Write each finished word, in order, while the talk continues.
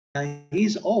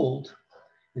He's old,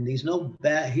 and he's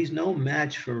no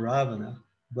match for Ravana,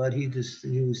 but he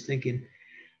was thinking,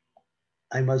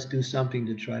 I must do something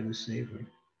to try to save her.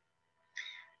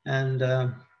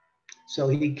 And so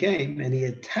he came and he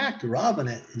attacked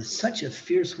Ravana in such a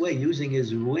fierce way, using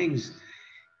his wings,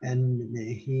 and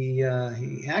he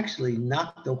actually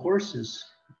knocked the horses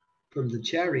from the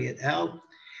chariot out,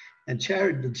 and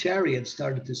the chariot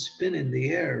started to spin in the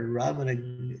air. Ravana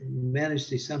managed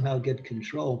to somehow get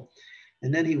control,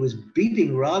 and then he was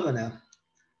beating Ravana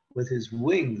with his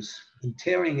wings and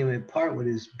tearing him apart with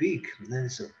his beak. And then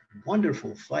it's a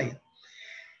wonderful fight.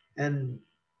 And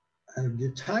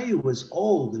Jatayu was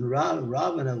old, and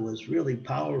Ravana was really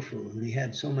powerful, and he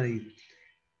had so many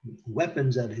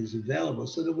weapons at his available,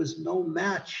 so there was no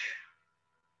match.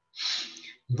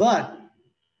 But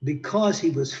because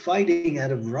he was fighting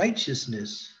out of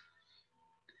righteousness,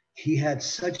 he had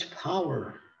such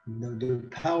power. The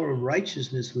power of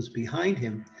righteousness was behind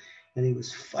him, and he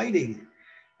was fighting,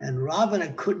 and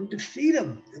Ravana couldn't defeat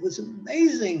him. It was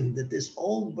amazing that this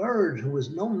old bird, who was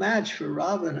no match for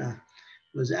Ravana,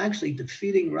 was actually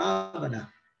defeating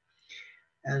Ravana.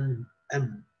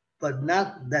 But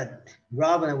not that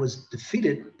Ravana was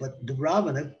defeated, but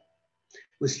Ravana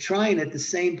was trying at the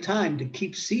same time to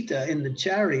keep Sita in the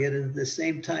chariot, and at the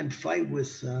same time fight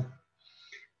with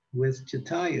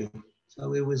Jatayu.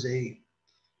 So it was a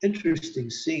interesting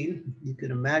scene. You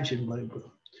can imagine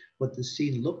what the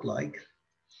scene looked like.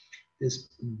 This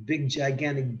big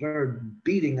gigantic bird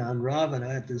beating on Ravana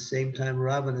at the same time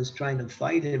Ravana is trying to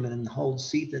fight him and hold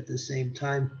Sita at the same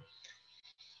time.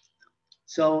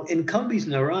 So in Kambi's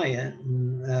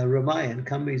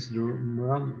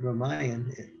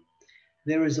Ramayana,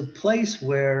 there is a place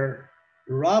where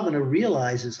Ravana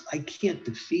realizes, I can't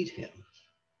defeat him.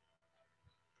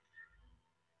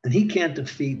 And he can't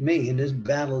defeat me, and this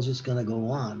battle is just going to go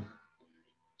on.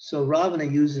 So Ravana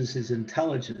uses his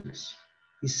intelligence.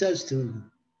 He says to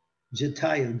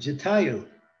Jatayu,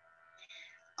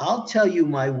 I'll tell you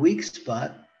my weak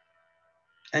spot,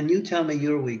 and you tell me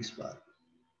your weak spot.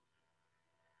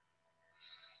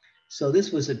 So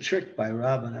this was a trick by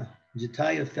Ravana.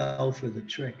 Jatayu fell for the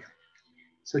trick.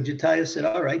 So Jatayu said,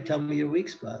 all right, tell me your weak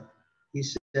spot. He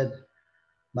said,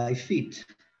 my feet.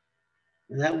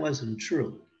 And that wasn't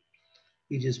true.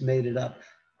 He just made it up.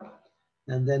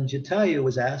 And then Jatayu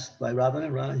was asked by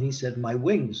Ravana, and he said, my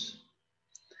wings.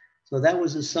 So that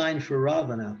was a sign for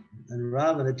Ravana. And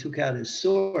Ravana took out his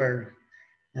sword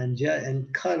and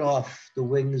cut off the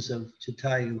wings of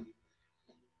Jatayu.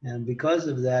 And because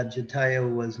of that,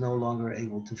 Jatayu was no longer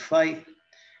able to fight,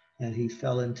 and he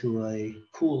fell into a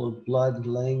pool of blood,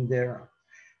 laying there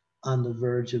on the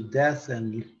verge of death,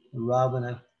 and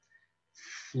Ravana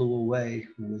flew away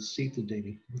with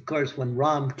Sitadevi. Of course, when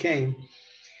Ram came,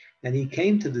 and he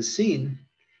came to the scene,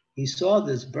 he saw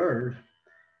this bird,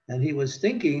 and he was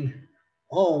thinking,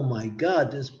 oh my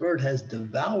God, this bird has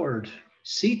devoured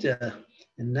Sita,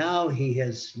 and now he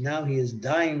is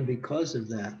dying because of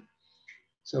that.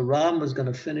 So Ram was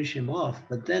going to finish him off,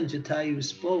 but then Jatayu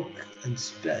spoke and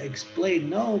explained,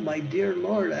 no, my dear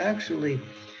Lord, actually,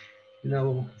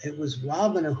 it was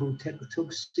Ravana who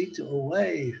took Sita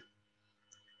away.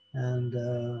 And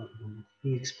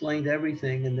he explained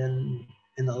everything, and then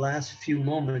in the last few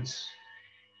moments,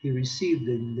 he received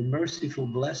the merciful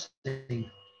blessing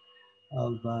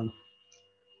of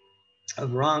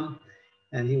Ram,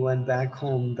 and he went back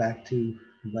home, back to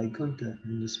Vaikuntha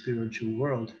in the spiritual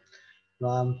world.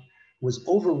 Ram was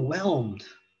overwhelmed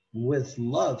with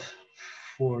love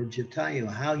for Jatayu,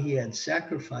 how he had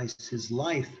sacrificed his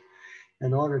life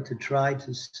in order to try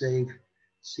to save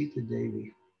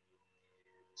Sitadevi.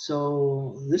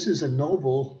 So this is a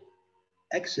noble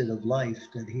exit of life,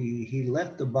 that he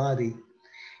left the body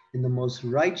in the most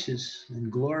righteous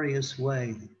and glorious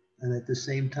way, and at the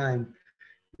same time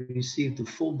received the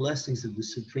full blessings of the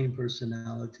Supreme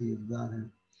Personality of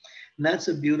Godhead. And that's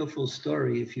a beautiful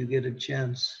story. If you get a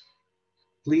chance,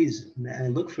 please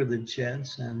look for the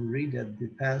chance and read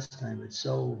the pastime. It's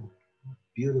so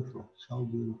beautiful, so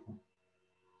beautiful.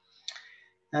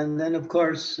 And then, of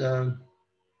course, no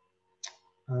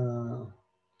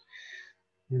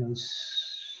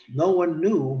one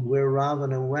knew where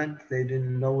Ravana went. They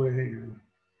didn't know where he went.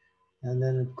 And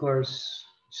then, of course,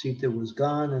 Sita was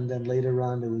gone. And then later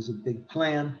on, there was a big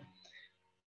plan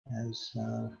as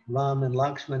Ram and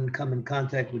Lakshman come in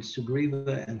contact with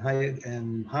Sugriva and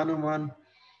Hanuman.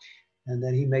 And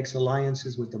then he makes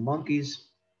alliances with the monkeys.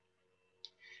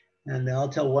 And I'll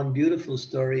tell one beautiful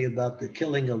story about the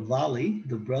killing of Vali,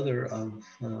 the brother of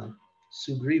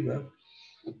Sugriva,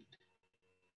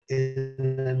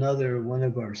 in another one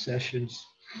of our sessions.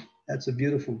 That's a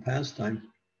beautiful pastime.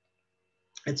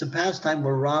 It's a pastime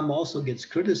where Ram also gets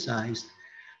criticized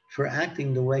for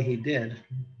acting the way he did.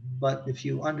 But if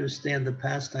you understand the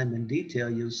pastime in detail,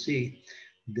 you'll see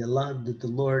that the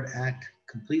Lord act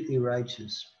completely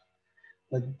righteous.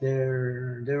 But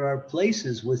there are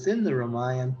places within the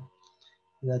Ramayana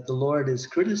that the Lord is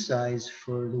criticized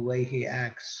for the way he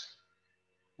acts.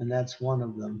 And that's one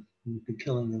of them, the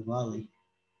killing of Ali.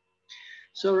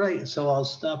 So I'll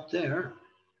stop there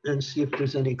and see if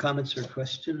there's any comments or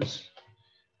questions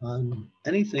on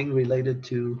anything related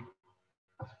to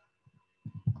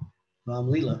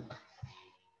Ram Lila.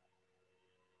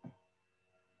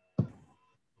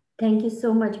 Thank you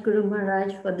so much, Guru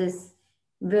Maharaj, for this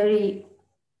very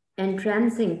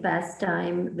entrancing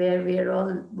pastime where we are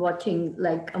all watching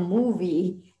like a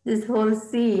movie. This whole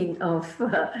scene of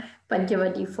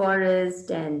Panchavati forest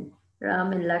and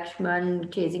Ram and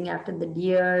Lakshman chasing after the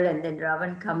deer, and then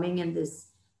Ravan coming, and this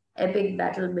epic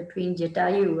battle between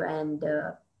Jatayu and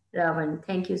Ravan.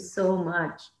 Thank you so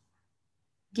much.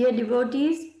 Dear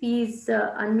devotees, please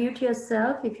unmute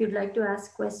yourself if you'd like to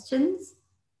ask questions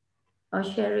or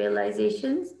share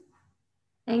realizations.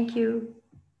 Thank you.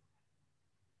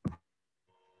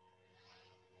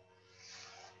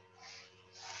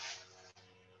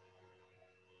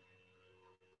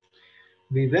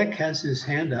 Vivek has his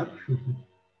hand up.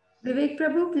 Vivek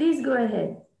Prabhu, please go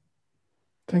ahead.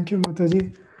 Thank you,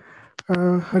 Mataji.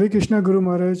 Hare Krishna Guru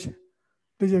Maharaj.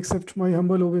 Please accept my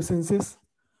humble obeisances.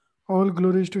 All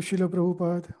glories to Srila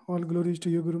Prabhupada. All glories to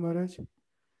you, Guru Maharaj.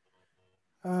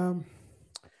 Um,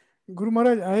 Guru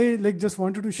Maharaj, I just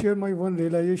wanted to share my one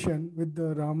realization with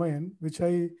the Ramayana, which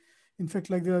in fact,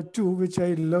 there are two which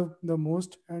I love the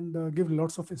most and give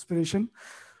lots of inspiration.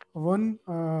 One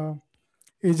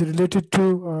is related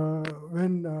to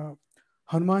when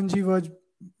Hanumanji was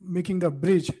making the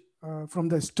bridge from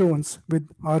the stones with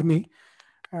army,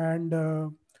 and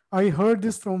I heard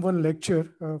this from one lecture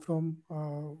from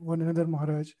one another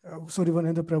Maharaj, one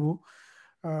another Prabhu.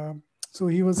 So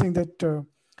he was saying that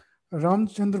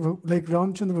Ramchandra,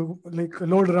 like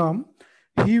Lord Ram,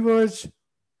 he was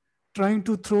trying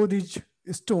to throw these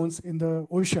stones in the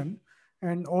ocean,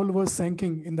 and all was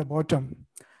sinking in the bottom.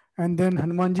 And then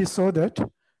Hanumanji saw that,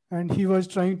 and he was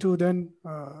trying to then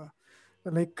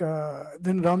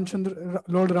then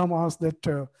Lord Ram asked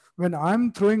that when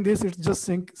I'm throwing this, it's just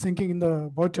sinking in the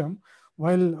bottom,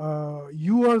 while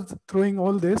you are throwing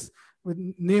all this with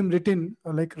name written,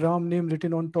 like Ram name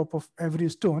written on top of every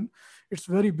stone. It's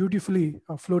very beautifully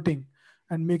floating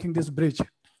and making this bridge.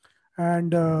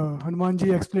 And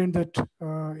Hanumanji explained that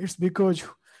it's because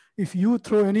if you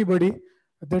throw anybody,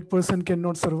 that person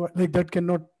cannot survive,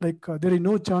 there is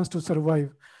no chance to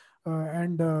survive.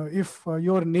 And if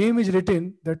your name is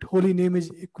written, that holy name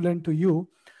is equivalent to you,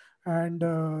 and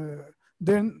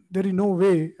then there is no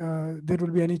way there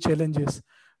will be any challenges.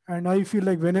 And I feel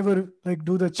like whenever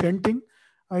do the chanting,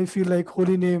 I feel like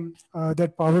holy name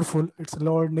that powerful. It's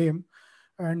Lord name,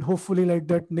 and hopefully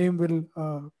that name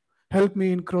will help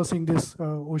me in crossing this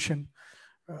ocean.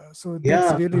 So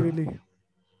that's really.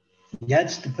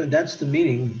 That's the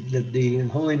meaning, that the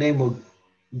holy name will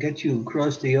get you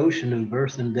across the ocean of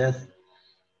birth and death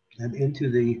and into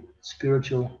the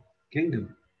spiritual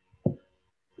kingdom.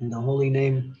 And the holy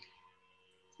name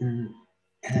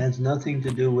has nothing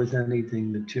to do with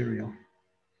anything material.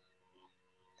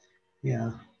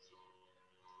 Yeah.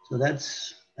 So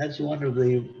that's one of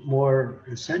the more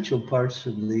essential parts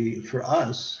of for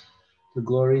us, the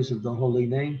glories of the holy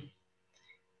name,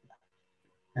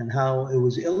 and how it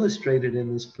was illustrated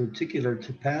in this particular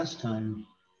pastime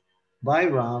by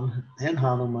Ram and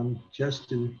Hanuman, just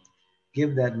to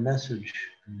give that message.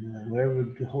 Wherever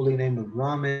the holy name of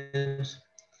Ram is,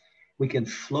 we can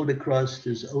float across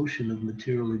this ocean of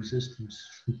material existence.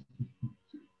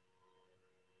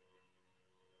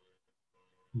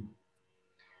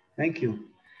 Thank you.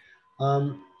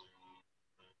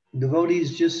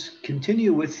 Devotees, just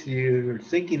continue with your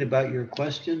thinking about your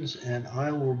questions, and I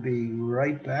will be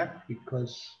right back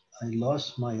because I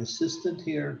lost my assistant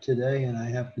here today and I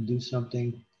have to do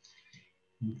something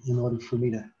in order for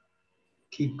me to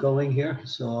keep going here.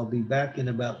 So I'll be back in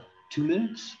about 2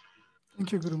 minutes.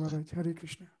 Thank you, Guru Maharaj. Hare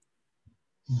Krishna.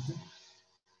 Mm-hmm.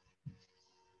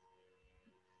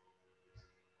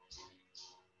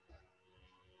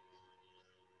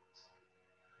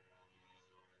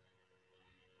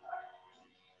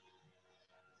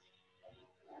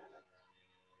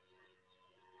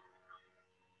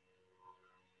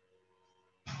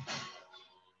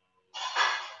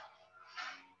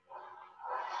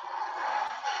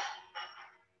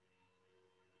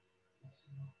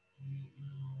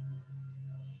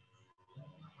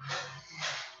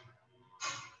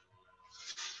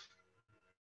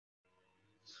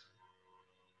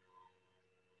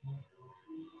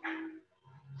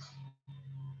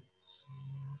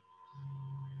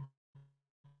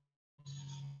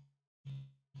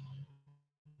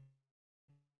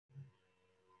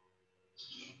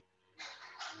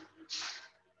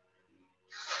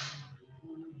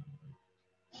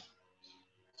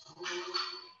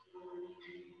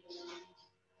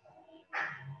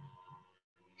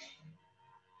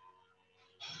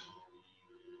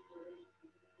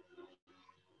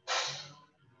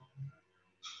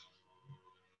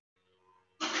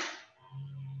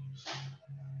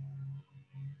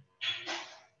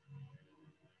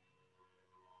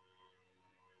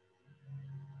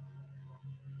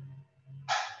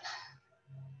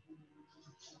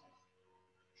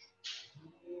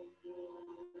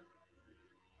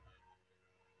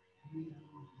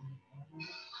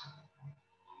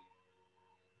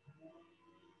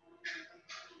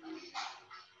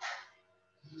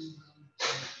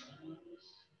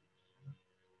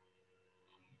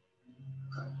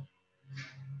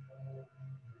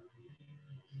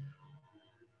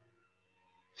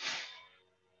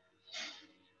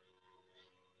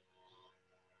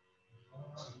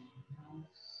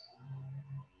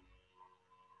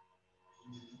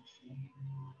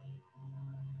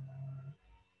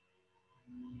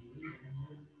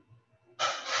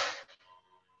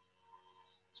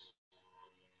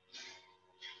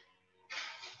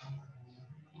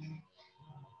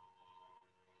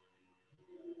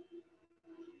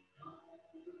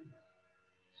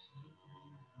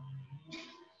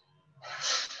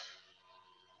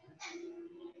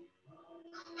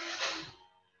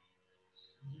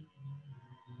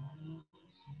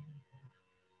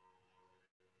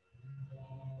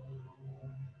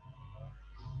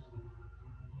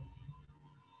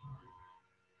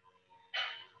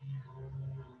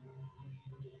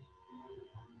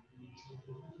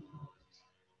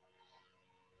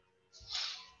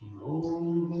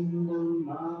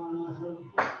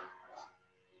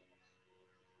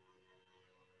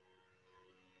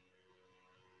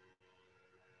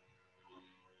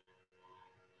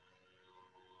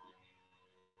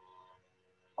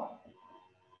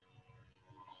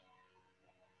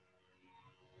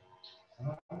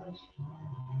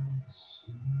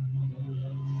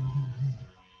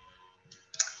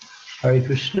 Hare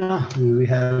Krishna, we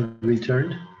have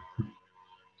returned.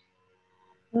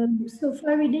 So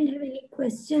far, we didn't have any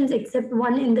questions except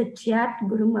one in the chat,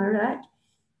 Guru Maharaj.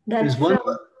 That's There's one,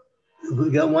 from. we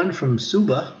got one from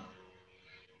Suba.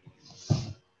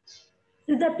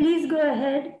 Sudha, please go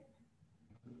ahead.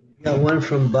 We got one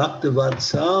from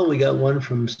Bhaktivatsal. We got one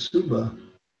from Suba.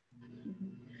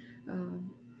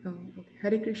 Okay.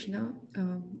 Hare Krishna,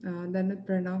 Dandat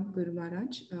Pranam, Guru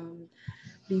Maharaj.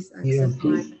 Please Yeah, accept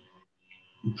my.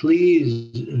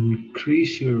 please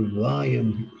increase your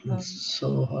volume. It's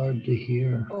so hard to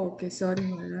hear. Okay, sorry,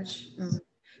 Maharaj.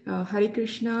 Hare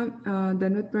Krishna,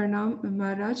 Danvat Pranam,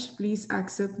 Maharaj. Please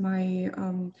accept my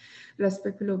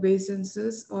respectful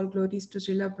obeisances. All glories to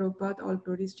Srila Prabhupada, all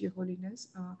glories to Your Holiness.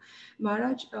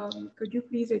 Maharaj, could you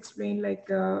please explain, like,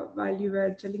 while you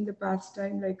were telling the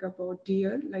pastime, like, about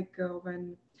deer, like,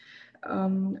 when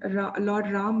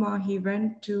Lord Rama, he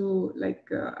went to, like,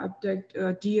 abduct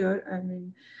deer. I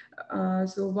mean,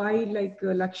 so why, like,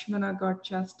 Lakshmana got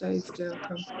chastised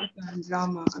from Sita and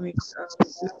Rama? I mean,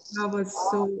 Lakshmana was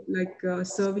so, like,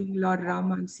 serving Lord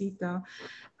Rama and Sita,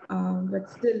 but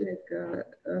still, like,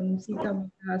 Sita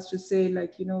Mata has to say,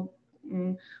 like,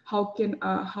 how can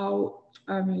how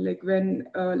I mean, like, when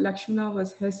Lakshmana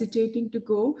was hesitating to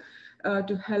go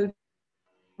to help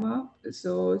Rama,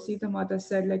 so Sita Mata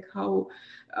said, like, how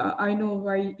I know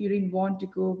why you didn't want to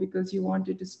go, because you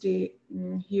wanted to stay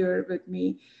here with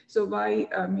me. So why,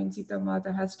 I mean, Sita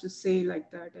Mata has to say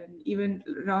like that. And even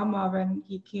Rama, when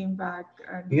he came back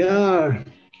and Yeah,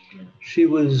 she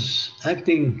was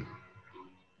acting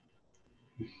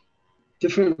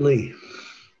differently.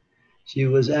 She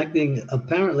was acting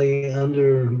apparently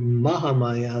under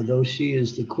Mahamaya, though she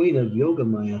is the queen of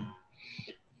Yogamaya.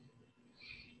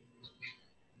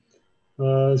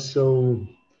 So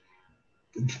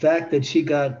the fact that she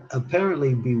got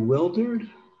apparently bewildered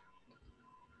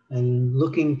and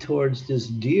looking towards this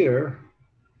deer,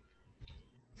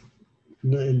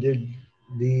 and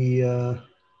the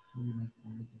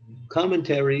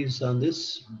commentaries on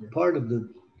this part of the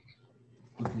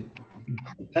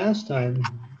pastime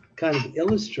kind of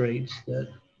illustrates that,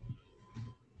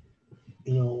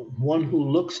 one who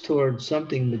looks towards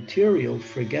something material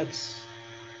forgets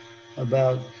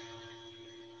about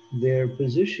their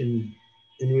position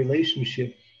in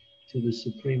relationship to the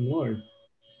Supreme Lord.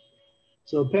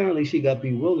 So apparently she got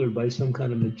bewildered by some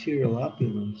kind of material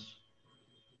opulence.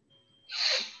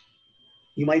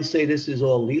 You might say this is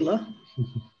all Leela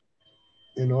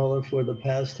in order for the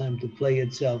pastime to play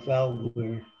itself out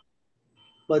where.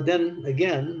 But then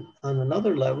again, on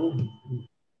another level,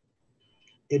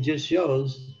 it just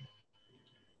shows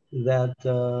that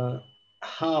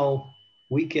how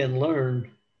we can learn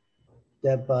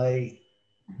that by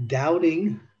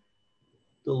doubting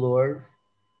the Lord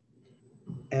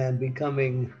and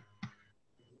becoming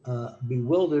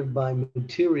bewildered by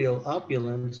material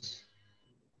opulence,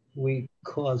 we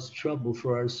cause trouble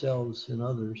for ourselves and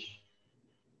others.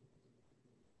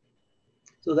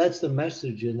 So that's the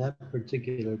message in that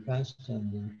particular pastime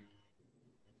there.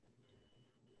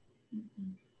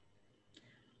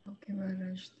 Okay,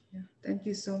 Maharaj. Yeah, thank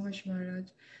you so much, Maharaj.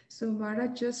 So,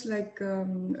 Maharaj, just like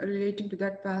relating to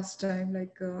that pastime,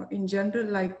 like in general,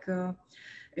 like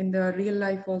in the real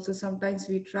life also, sometimes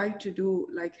we try to do,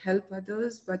 like, help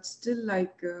others, but still,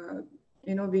 like,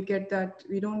 we don't get that,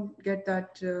 they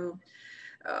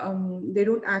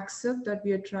don't accept that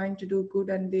we are trying to do good,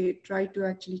 and they try to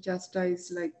actually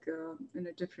chastise, like, in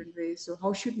a different way. So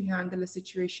how should we handle a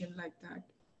situation like that?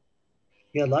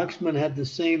 Yeah, Lakshman had the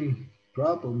same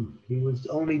problem. He was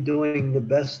only doing the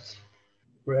best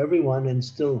for everyone, and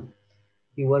still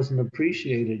he wasn't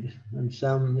appreciated, and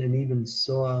even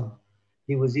saw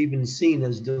he was even seen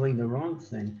as doing the wrong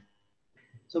thing.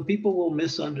 So people will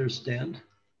misunderstand.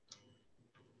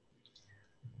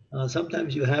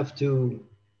 Sometimes you have to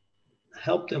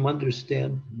help them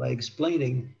understand by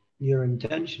explaining your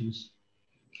intentions.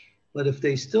 But if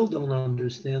they still don't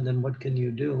understand, then what can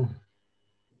you do?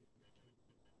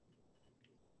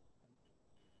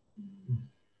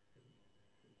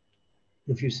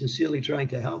 If you're sincerely trying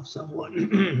to help someone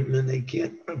and they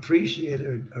can't appreciate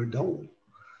it or don't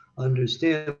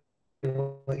understand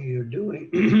what you're doing,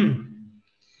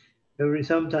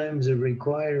 sometimes it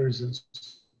requires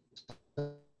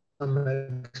some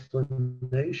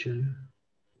explanation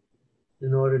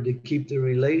in order to keep the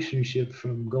relationship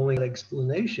from going that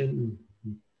explanation.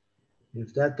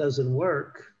 If that doesn't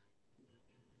work,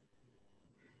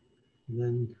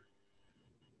 then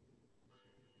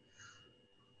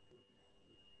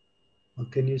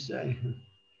what can you say?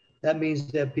 That means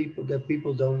that people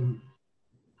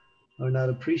are not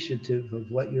appreciative of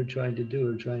what you're trying to do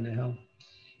or trying to help.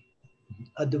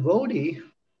 A devotee,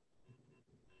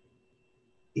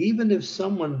 even if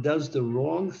someone does the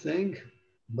wrong thing,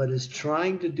 but is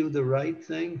trying to do the right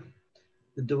thing,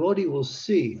 the devotee will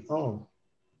see, oh,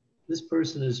 this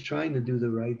person is trying to do the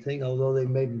right thing, although they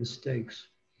made mistakes.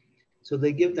 So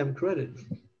they give them credit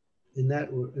in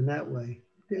that way.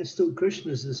 Yeah, still,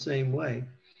 Krishna is the same way.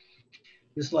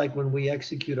 Just like when we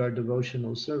execute our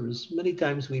devotional service, many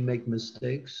times we make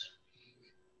mistakes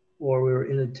or we're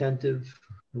inattentive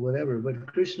or whatever, but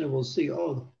Krishna will see,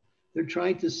 oh, they're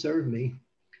trying to serve me.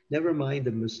 Never mind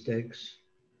the mistakes.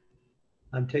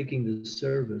 I'm taking the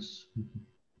service.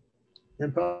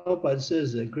 And Prabhupada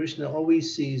says that Krishna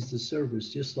always sees the service,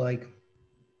 just like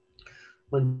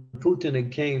when Putana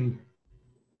came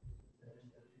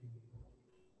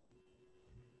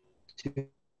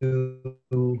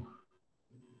to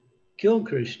kill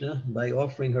Krishna by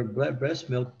offering her breast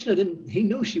milk. He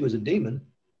knew she was a demon,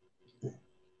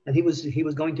 and he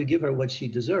was going to give her what she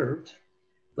deserved,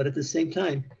 but at the same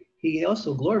time, he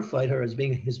also glorified her as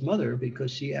being his mother because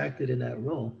she acted in that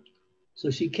role. So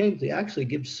she came to actually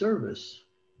give service,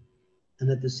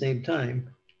 and at the same time,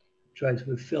 try to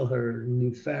fulfill her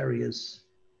nefarious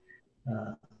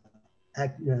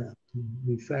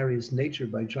nature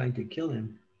by trying to kill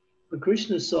him. But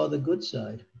Krishna saw the good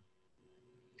side.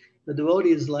 The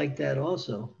devotee is like that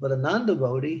also, but a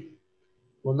non-devotee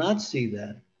will not see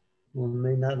that,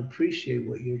 may not appreciate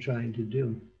what you're trying to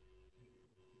do,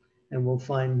 and will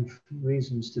find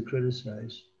reasons to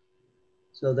criticize.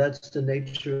 So that's the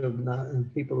nature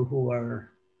of people who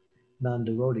are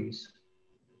non-devotees.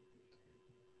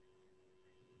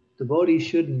 Devotees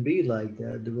shouldn't be like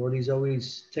that. Devotees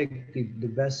always take the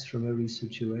best from every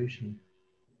situation.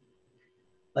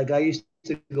 Like I used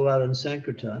to go out on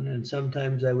Sankirtan, and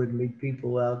sometimes I would meet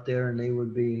people out there and they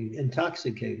would be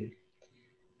intoxicated.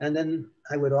 And then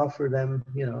I would offer them,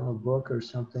 a book or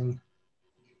something.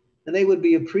 And they would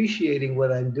be appreciating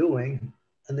what I'm doing,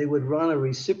 and they would want to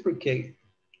reciprocate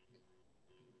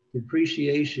the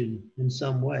appreciation in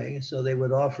some way. So they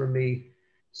would offer me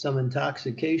some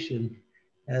intoxication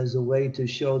as a way to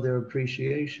show their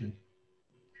appreciation.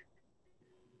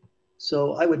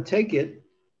 So I would take it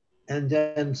and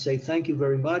then say, thank you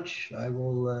very much. I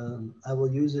will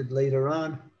use it later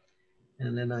on.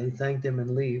 And then I thank them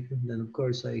and leave. And then of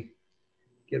course I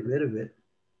get rid of it.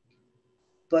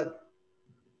 But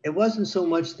it wasn't so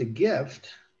much the gift,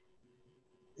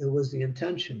 it was the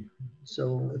intention.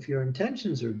 So if your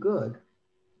intentions are good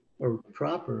or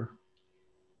proper,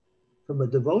 from a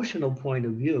devotional point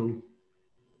of view,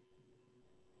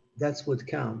 that's what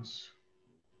counts.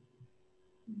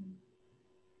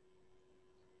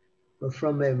 But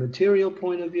from a material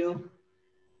point of view,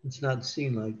 it's not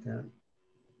seen like that.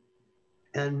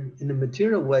 And in a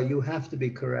material way, you have to be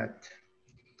correct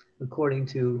according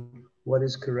to what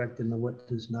is correct and what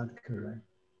is not correct.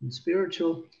 In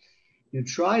spiritual, you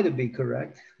try to be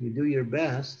correct, you do your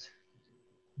best,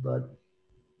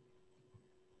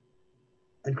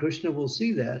 and Krishna will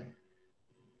see that.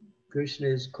 Krishna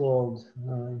is called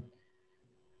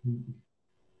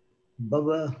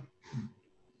Bhava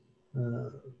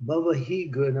Hi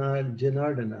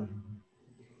Janardana.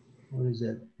 What is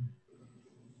that?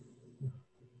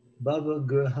 Bhava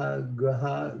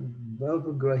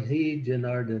Grahi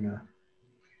Janardana.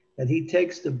 And he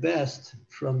takes the best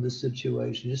from the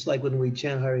situation, just like when we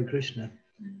chant Hare Krishna.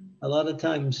 A lot of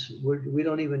times we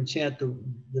don't even chant the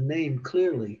name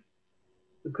clearly.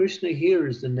 But Krishna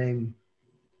hears the name.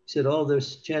 He said, oh, they're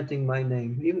chanting my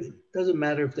name. It doesn't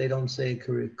matter if they don't say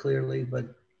it clearly, but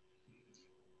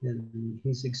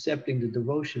he's accepting the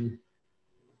devotion.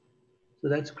 So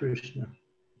that's Krishna.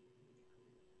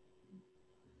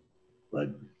 But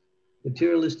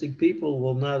materialistic people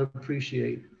will not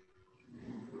appreciate.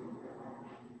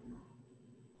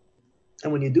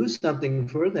 And when you do something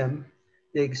for them,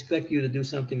 they expect you to do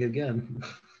something again.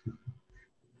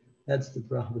 That's the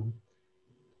problem.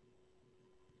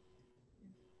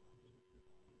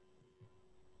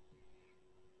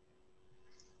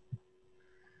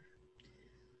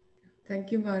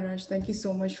 Thank you, Maharaj. Thank you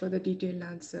so much for the detailed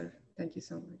answer. Thank you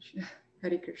so much.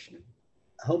 Hare Krishna.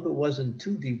 I hope it wasn't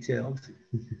too detailed.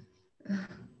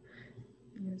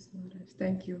 Yes, Maharaj.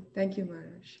 Thank you. Thank you,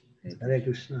 Maharaj. Hare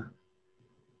Krishna.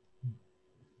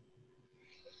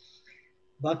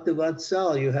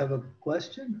 Bhaktivatsal, you have a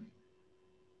question?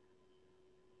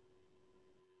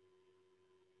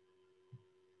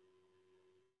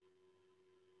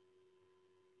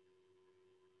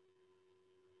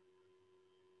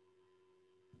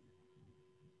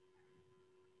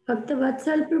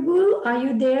 Bhaktavatsal Prabhu, are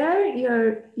you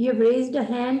there? You've raised a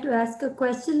hand to ask a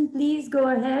question. Please go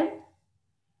ahead.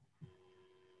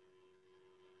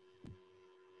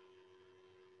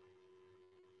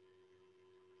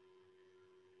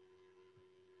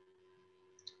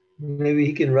 Maybe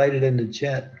he can write it in the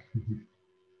chat.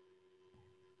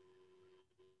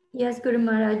 Yes, Guru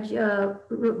Maharaj.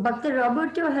 Bhakta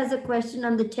Roberto has a question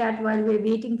on the chat while we're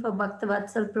waiting for Bhakta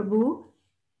Vatsal Prabhu.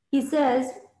 He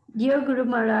says, Dear Guru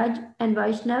Maharaj and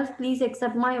Vaishnavas, please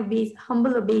accept my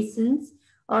humble obeisance.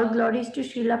 All glories to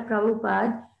Srila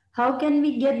Prabhupada. How can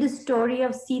we get the story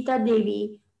of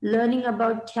Sitadevi learning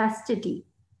about chastity?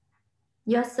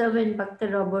 Your servant, Bhakta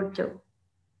Roberto.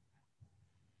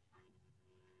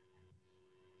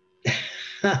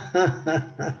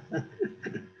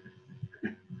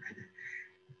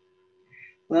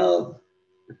 Well,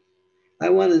 I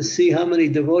want to see how many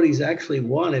devotees actually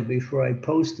want it before I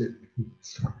post it.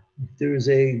 If there's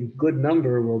a good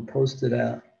number, we'll post it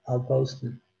out. I'll post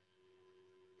it.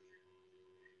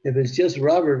 If it's just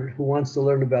Robert who wants to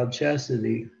learn about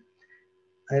chastity,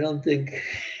 I don't think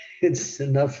it's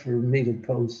enough for me to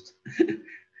post. It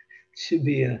should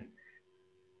be a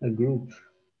group.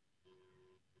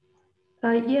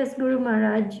 Yes, Guru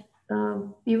Maharaj.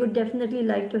 We would definitely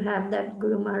like to have that,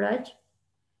 Guru Maharaj.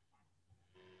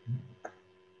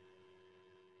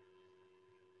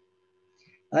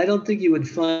 I don't think you would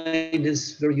find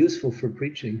this very useful for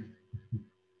preaching.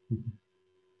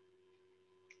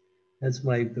 That's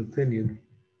my opinion.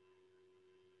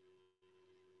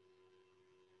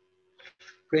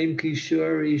 Prem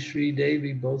Kishori, Sri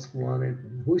Devi both want it.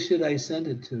 Who should I send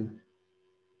it to?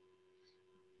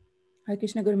 Hare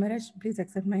Krishna Guru Maharaj, please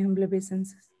accept my humble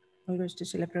obeisances. All goes to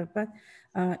Srila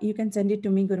Prabhupada. You can send it to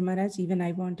me, Guru Maharaj. Even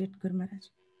I want it, Guru Maharaj.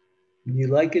 You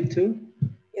like it too?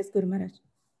 Yes, Guru Maharaj.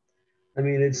 I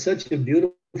mean, it's such a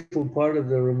beautiful part of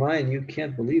the Ramayana. You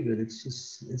can't believe it.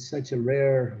 It's such a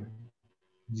rare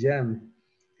gem.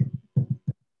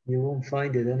 You won't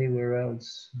find it anywhere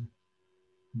else.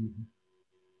 Mm-hmm.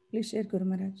 Please share, Guru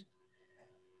Maharaj.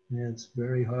 Yeah, it's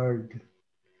very hard.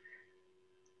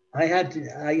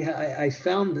 I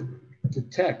found the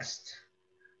text,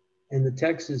 and the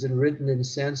text is written in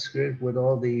Sanskrit with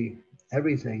all the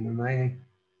everything, and I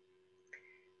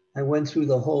went through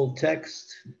the whole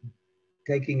text,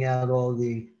 taking out all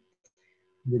the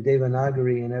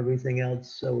Devanagari and everything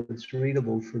else, so it's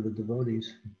readable for the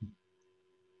devotees.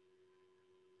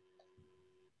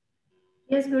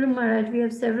 Yes, Guru Maharaj, we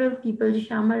have several people,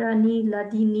 Shamarani,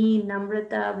 Ladini,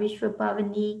 Namrata,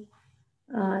 Vishwapavani,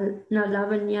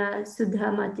 Lavanya,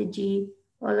 Sudha Mataji,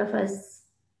 all of us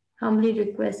humbly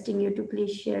requesting you to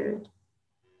please share it.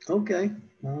 Okay.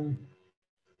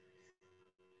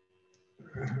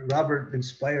 Robert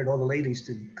inspired all the ladies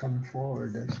to come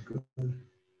forward. That's good.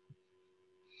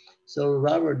 So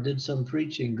Robert did some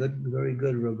preaching. Good, very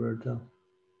good, Roberto.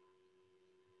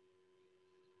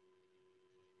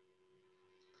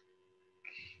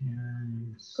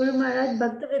 Yes. Guru Maharaj,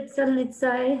 Bhakta Vitsal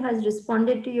Nitsai has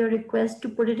responded to your request to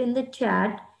put it in the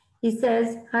chat. He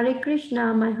says, Hare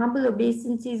Krishna, my humble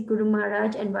obeisances, Guru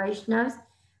Maharaj and Vaishnavas.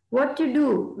 What to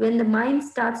do when the mind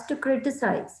starts to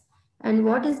criticize? And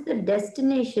what is the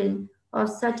destination of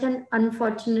such an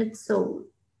unfortunate soul?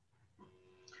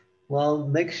 Well,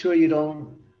 make sure you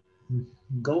don't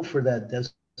go for that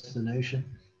destination.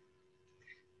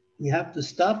 You have to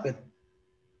stop it.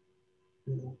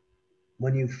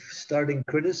 When you're starting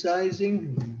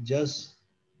criticizing, just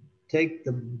take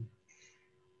the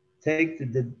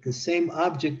same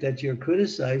object that you're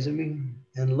criticizing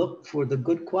and look for the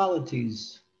good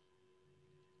qualities.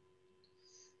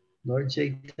 Lord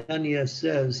Chaitanya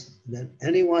says that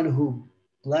anyone who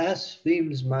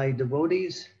blasphemes my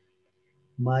devotees,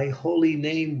 my holy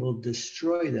name will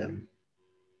destroy them.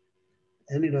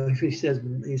 And he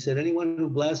said, anyone who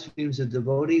blasphemes the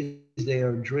devotees, they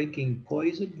are drinking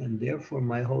poison, and therefore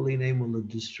my holy name will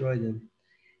destroy them.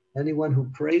 Anyone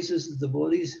who praises the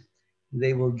devotees,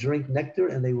 they will drink nectar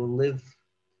and they will live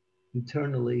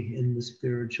eternally in the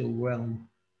spiritual realm.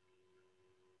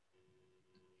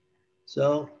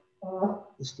 So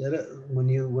instead of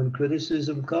when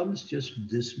criticism comes, just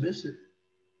dismiss it.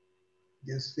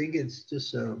 Just think it's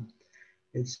just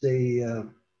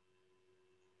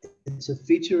it's a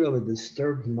feature of a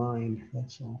disturbed mind.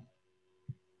 That's all.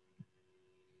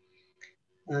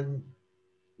 And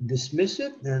dismiss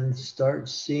it and start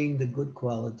seeing the good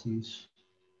qualities.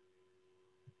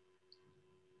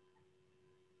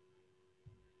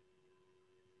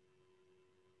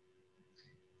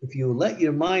 If you let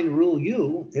your mind rule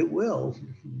you, it will.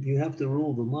 You have to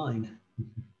rule the mind.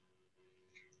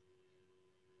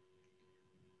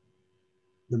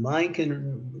 The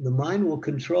mind will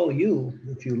control you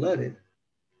if you let it,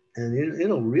 and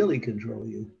it'll really control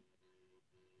you.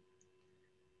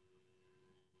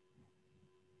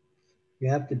 You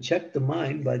have to check the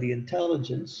mind by the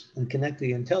intelligence and connect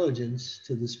the intelligence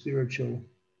to the spiritual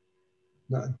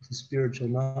not to spiritual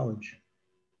knowledge.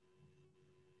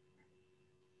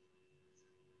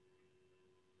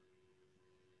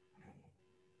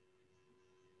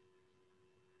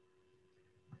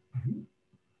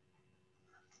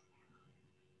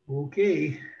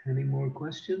 Okay, any more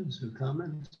questions or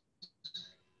comments?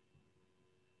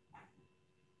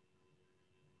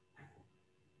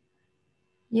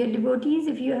 Dear devotees,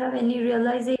 if you have any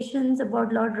realizations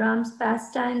about Lord Ram's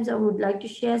pastimes or would like to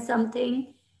share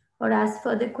something or ask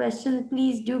further questions,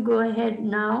 please do go ahead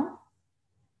now.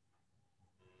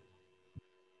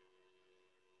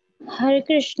 Hare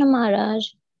Krishna Maharaj,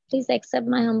 please accept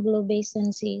my humble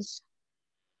obeisances.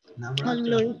 All Namrata.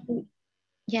 glories to,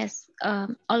 yes,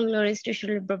 all glories to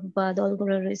Srila Prabhupada, all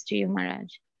glories to you, Maharaj.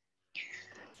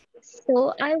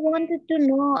 So I wanted to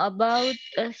know about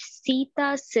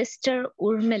Sita's sister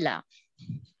Urmila.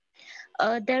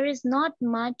 There is not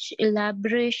much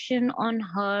elaboration on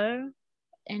her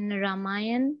in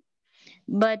Ramayana,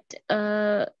 but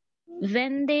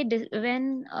when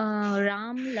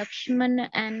Ram, Lakshman,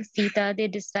 and Sita they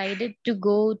decided to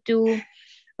go to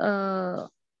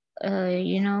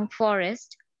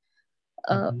forest,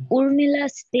 Urmila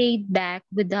stayed back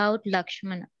without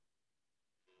Lakshmana.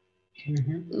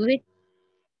 Which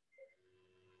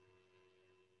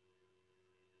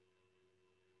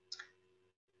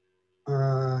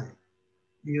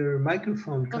your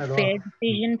microphone cut off. fair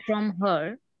decision from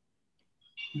her.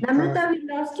 Namrata, we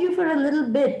lost you for a little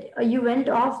bit. You went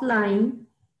offline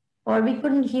or we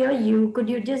couldn't hear you. Could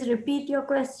you just repeat your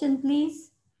question,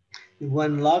 please?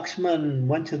 When Lakshman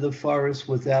went to the forest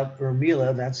without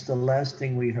Urmila, that's the last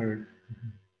thing we heard.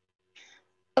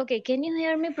 Okay, can you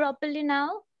hear me properly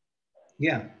now?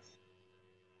 Yeah.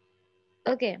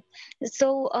 Okay,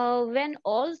 so when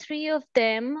all three of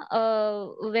them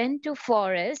went to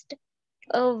forest,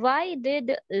 why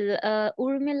did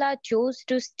Urmila chose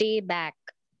to stay back?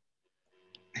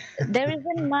 There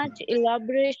isn't much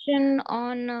elaboration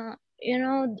on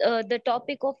the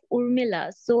topic of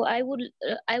Urmila, so I would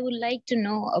like to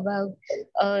know about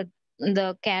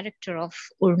the character of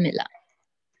Urmila.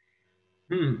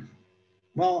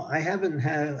 Well, I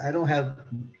don't have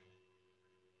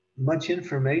much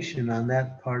information on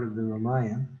that part of the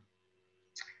Ramayana.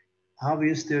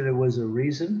 Obviously, there was a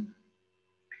reason.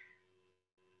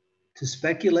 To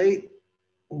speculate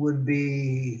would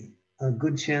be a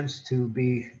good chance to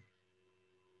be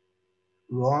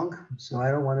wrong, so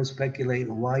I don't want to speculate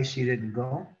why she didn't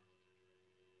go.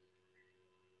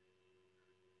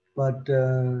 But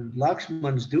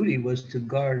Lakshman's duty was to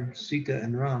guard Sita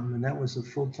and Ram, and that was a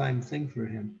full-time thing for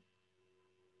him.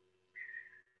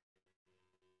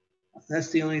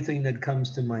 That's the only thing that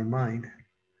comes to my mind.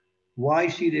 Why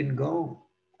she didn't go,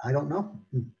 I don't know.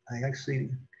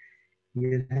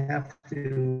 You'd have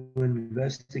to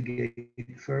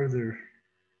investigate further.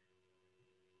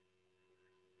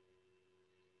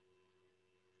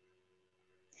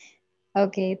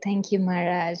 Okay, thank you,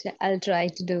 Maharaj. I'll try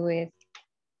to do it.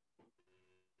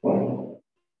 A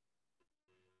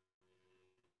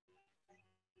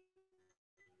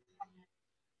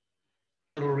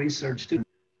little research too.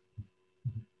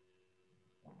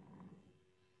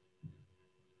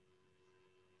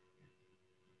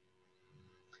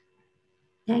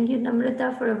 Thank you,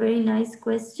 Namrata, for a very nice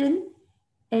question.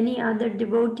 Any other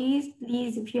devotees,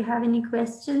 please, if you have any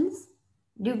questions,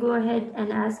 do go ahead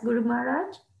and ask Guru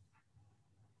Maharaj.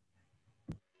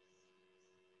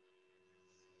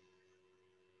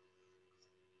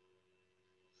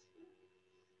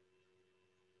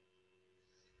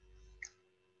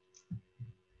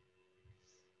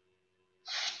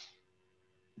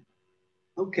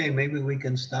 Okay, maybe we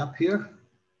can stop here.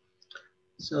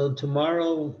 So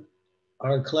tomorrow,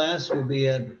 our class will be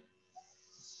at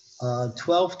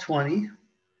 12:20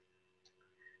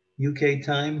 UK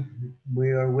time.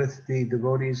 We are with the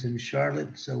devotees in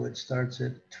Charlotte, so it starts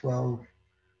at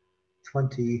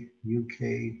 12:20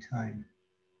 UK time.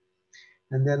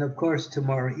 And then, of course,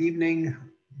 tomorrow evening,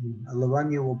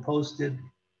 Lavanya will post it.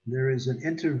 There is an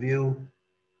interview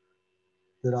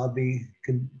that I'll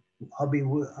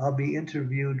be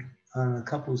interviewed on a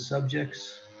couple of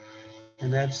subjects,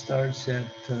 and that starts at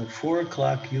 4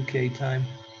 o'clock UK time,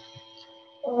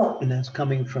 and that's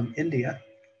coming from India,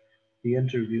 the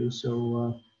interview.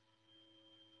 So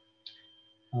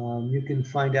you can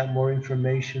find out more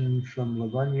information from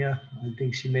Lavanya. I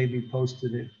think she maybe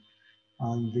posted it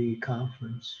on the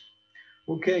conference.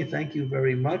 Okay, thank you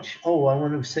very much. Oh, I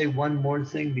want to say one more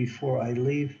thing before I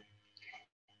leave.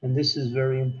 And this is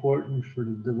very important for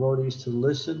the devotees to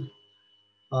listen.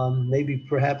 Maybe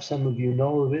perhaps some of you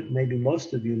know of it, maybe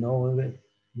most of you know of it,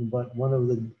 but one of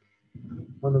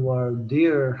our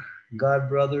dear God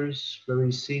Brothers,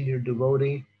 very senior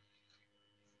devotee,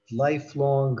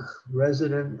 lifelong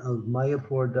resident of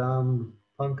Mayapur Dham,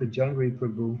 Pankajangri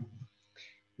Prabhu,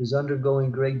 is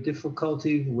undergoing great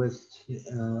difficulty with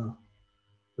the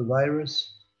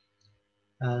virus.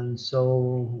 And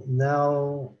so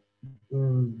now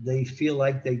they feel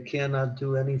like they cannot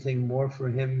do anything more for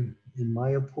him in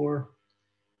Mayapur.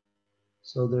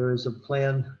 So there is a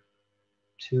plan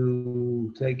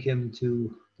to take him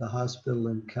to the hospital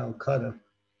in Calcutta.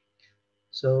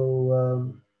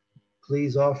 So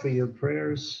please offer your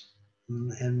prayers,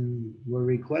 and we're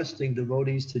requesting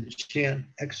devotees to chant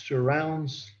extra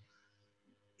rounds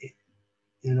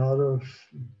in order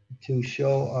to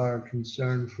show our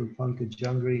concern for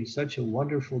Pankajangri, such a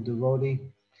wonderful devotee.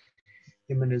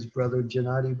 Him and his brother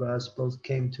Janadi Bas both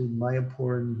came to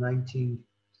Mayapur in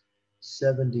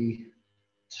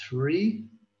 1973.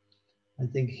 I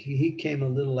think he came a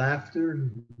little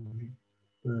after.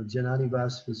 Janadi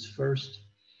Bas was first.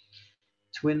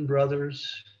 Twin brothers.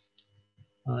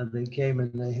 They came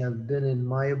and they have been in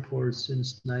Mayapur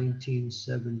since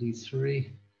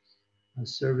 1973,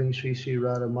 serving Sri Sri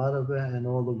Radha Madhava and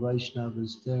all the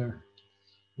Vaishnavas there,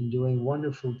 and doing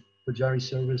wonderful Pujari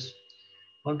service.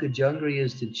 Pankajangri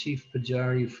is the chief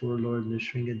Pujari for Lord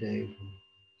Nrsingadev.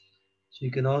 So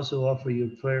you can also offer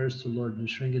your prayers to Lord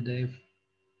Nrsingadev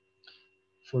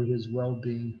for his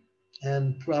well-being.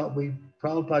 And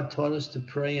Prabhupada taught us to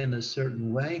pray in a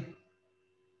certain way.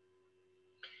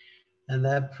 And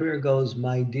that prayer goes,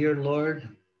 my dear Lord,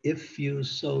 if you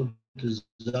so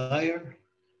desire,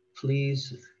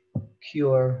 please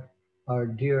cure our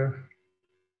dear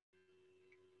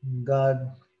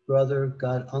God brother,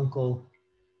 God uncle,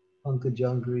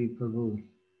 Pankajangri Prabhu.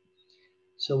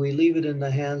 So we leave it in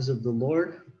the hands of the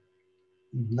Lord,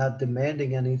 not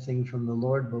demanding anything from the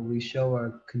Lord, but we show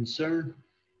our concern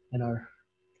and our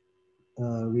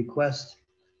request,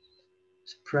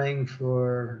 praying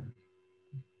for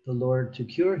the Lord to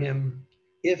cure him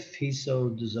if he so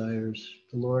desires.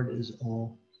 The Lord is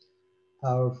all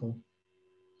powerful.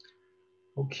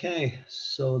 Okay,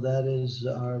 so that is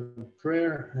our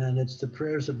prayer, and it's the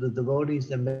prayers of the devotees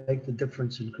that make the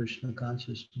difference in Krishna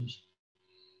consciousness.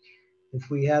 If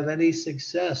we have any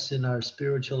success in our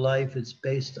spiritual life, it's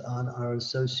based on our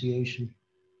association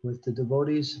with the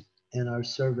devotees and our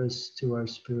service to our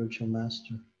spiritual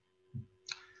master.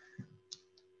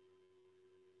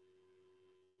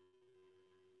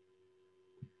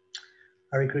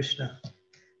 Hare Krishna.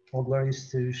 All glories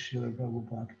to Srila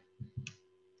Prabhupada.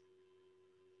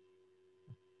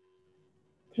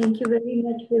 Thank you very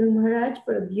much, Guru Maharaj,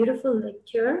 for a beautiful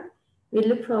lecture. We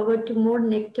look forward to more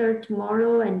nectar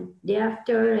tomorrow and day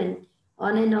after and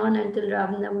on until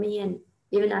Ramanami and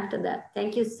even after that.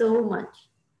 Thank you so much.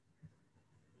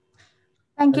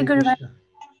 Thank you, Hare Guru Maharaj.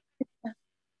 Krishna.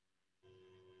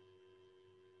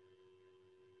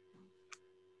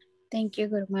 Thank you,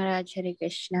 Guru Maharaj. Hare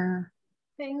Krishna.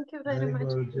 Thank you very much.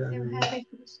 Hare Hare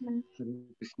Krishna. Hare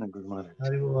Krishna, Guru Maharaj.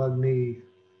 Hare Agni.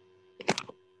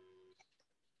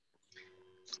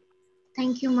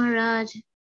 Thank you, Maharaj.